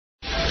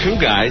two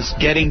guys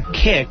getting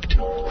kicked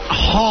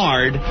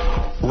hard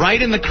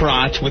right in the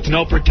crotch with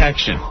no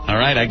protection. All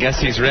right, I guess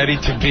he's ready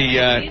to be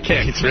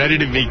kicked. He's ready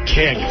to be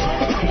kicked.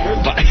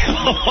 But,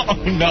 oh,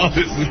 no,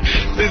 this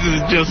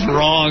is just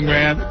wrong,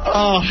 man.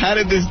 Oh, how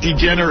did this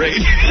degenerate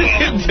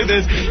into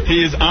this?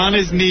 He is on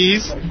his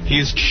knees. He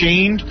is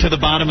chained to the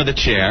bottom of the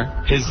chair.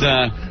 His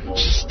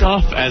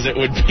stuff, as it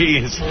would be,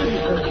 is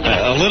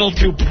a little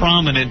too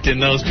prominent in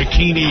those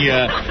bikini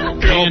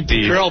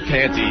panties. Girl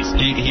panties.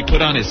 He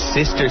put on his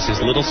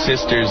little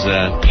sister's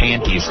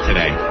panties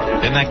today.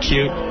 Isn't that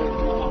cute?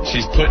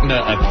 She's putting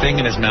a thing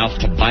in his mouth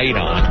to bite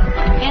on.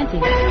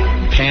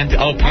 Panties.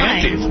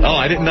 Panties. Oh,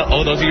 I didn't know.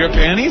 Oh, those are your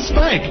panties,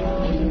 Spike?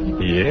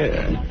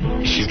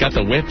 Yeah. She's got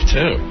the whip,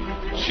 too.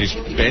 She's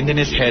bending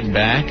his head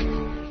back,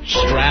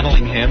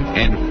 straddling him,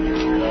 and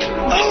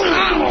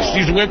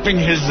she's whipping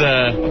his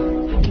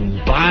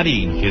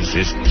body, his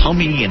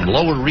tummy and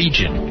lower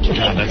region.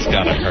 God, that's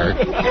gotta hurt.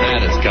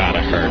 That has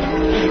gotta hurt.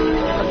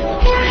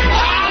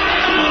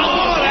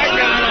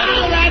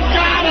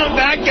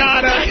 That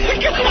got him.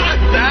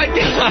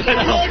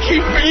 Look,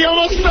 he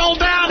almost fell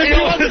down.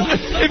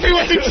 If he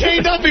wasn't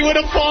chained up, he would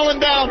have fallen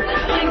down.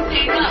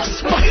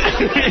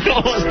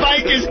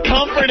 Spike is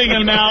comforting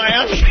him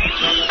now.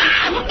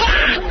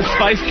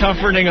 Spike's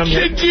comforting him.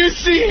 Did you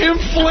see him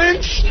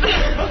flinch?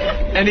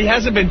 And he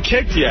hasn't been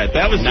kicked yet.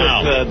 That was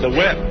just the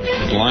whip.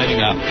 He's lining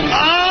up.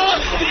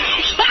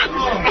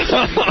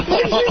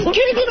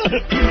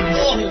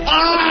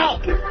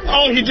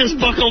 Oh, he just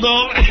buckled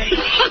over.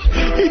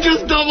 He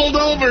just doubled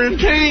over in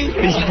pain.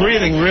 He's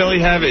breathing really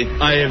heavy.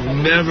 I have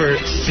never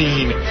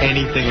seen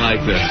anything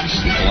like this.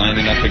 He's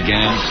lining up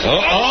again.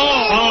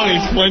 Oh,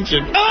 he's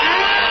flinching.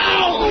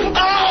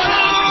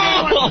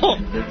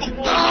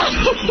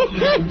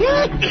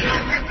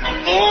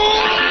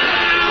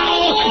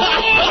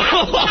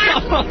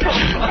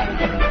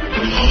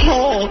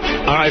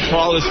 All right,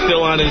 Paul is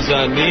still on his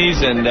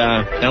knees, and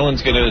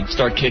Ellen's going to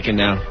start kicking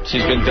now.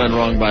 She's been done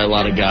wrong by a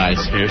lot of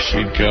guys. Here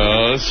she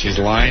goes. She's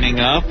lining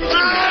up.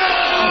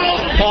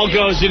 Paul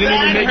goes, you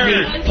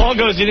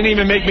didn't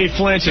even make me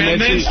flinch, and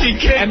then she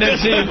kicked. And then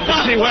she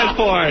went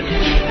for it.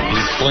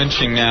 He's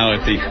flinching now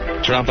at the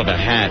drop of a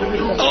hat.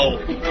 Oh,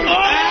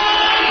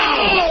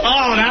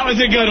 that was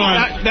a good one.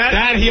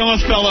 That he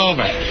almost fell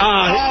over.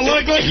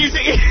 Look, he's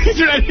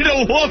ready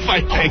to whoop,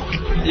 I think.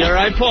 You're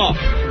right, Paul.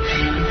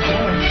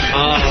 I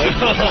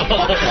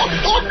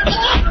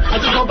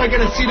just hope I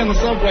get a seat on the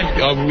subway.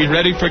 Are we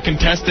ready for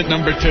contestant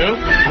number 2?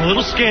 I'm a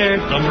little scared.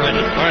 I'm ready.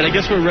 All right, I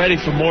guess we're ready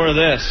for more of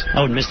this.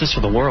 I would miss this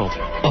for the world.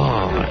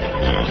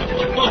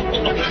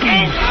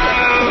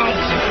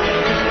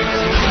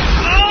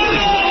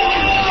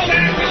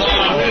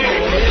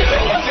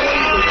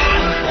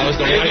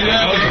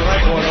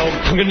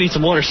 I'm going to need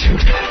some water soon.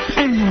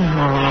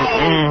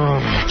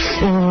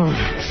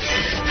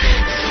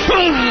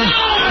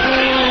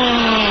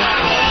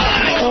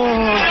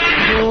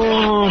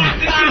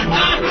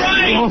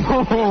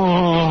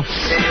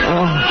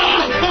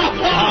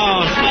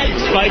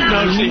 Spike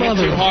knows she hit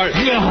too hard.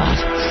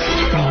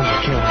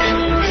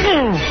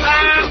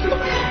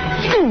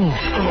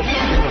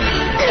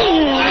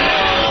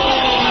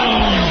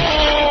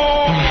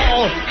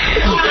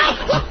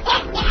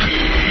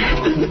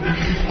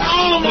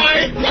 Oh,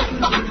 my.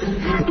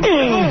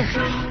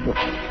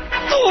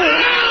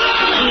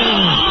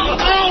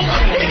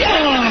 I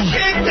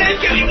can't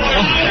take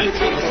anymore.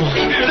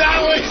 That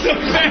was a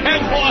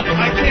bad one.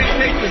 I can't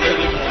take this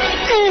anymore.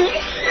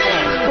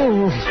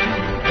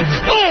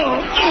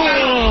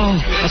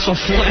 That's a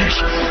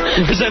flash.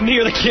 Was that me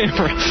or the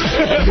camera?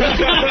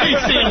 I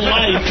see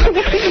light.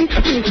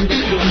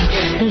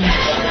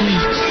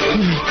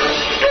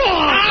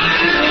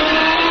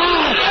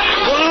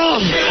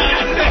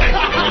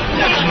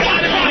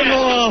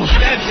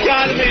 That's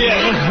gotta be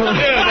it. Dude,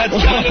 that's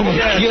gotta be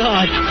it.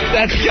 God.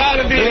 That's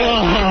gotta be it.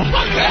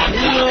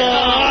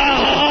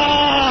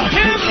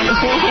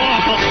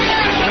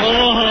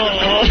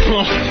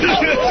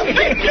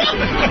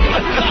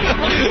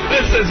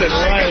 This isn't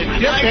right.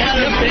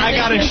 I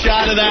got a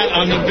shot of that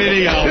on the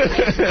video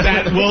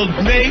that will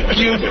make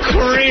you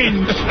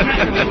cringe.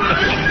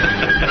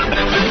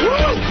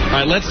 All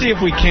right, let's see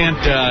if we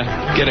can't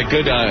get a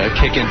good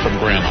kick in from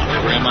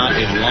Grandma. Grandma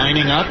is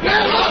lining up.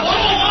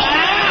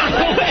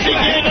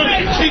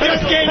 She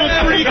just gave us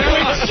 3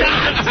 quick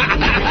shots.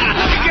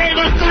 She gave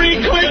us 3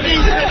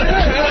 quickies.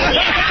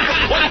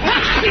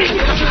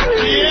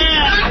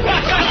 Yeah.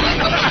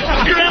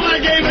 Grandma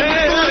gave us 3.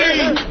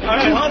 All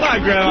right, hold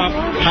on, Grandma.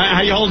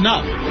 How you holding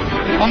up?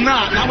 I'm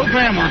not with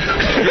Grandma.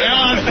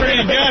 Grandma's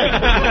pretty good.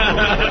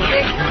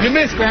 You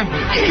missed, Grandma.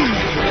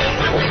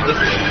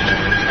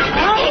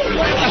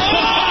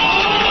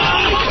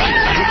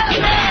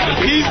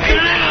 He's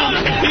down.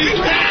 He's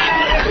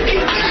down.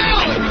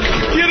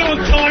 You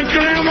don't taunt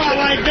Grandma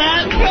like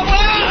that. Come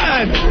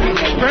on.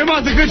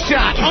 Grandma's a good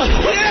shot.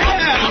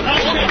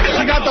 Yeah.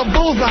 She got the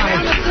bullseye.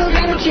 Still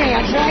got a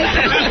chance, right?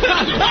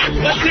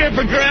 Let's hear it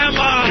for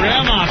Grandma.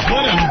 Grandma,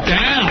 put him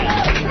down.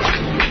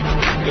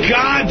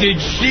 God, did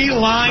she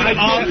line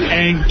up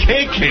and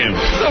kick him?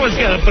 Someone's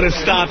got to put a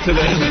stop to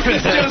this.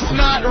 It's just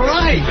not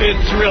right.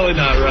 It's really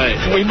not right.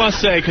 We must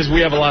say, because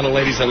we have a lot of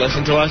ladies that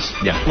listen to us.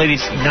 Yeah.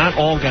 Ladies, not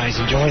all guys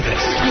enjoy this.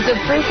 It's a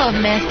proof of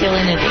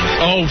masculinity.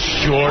 Oh,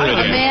 sure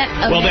it is.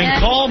 A Well, then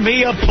call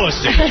me a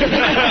pussy.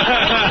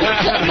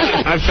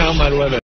 I found my limit.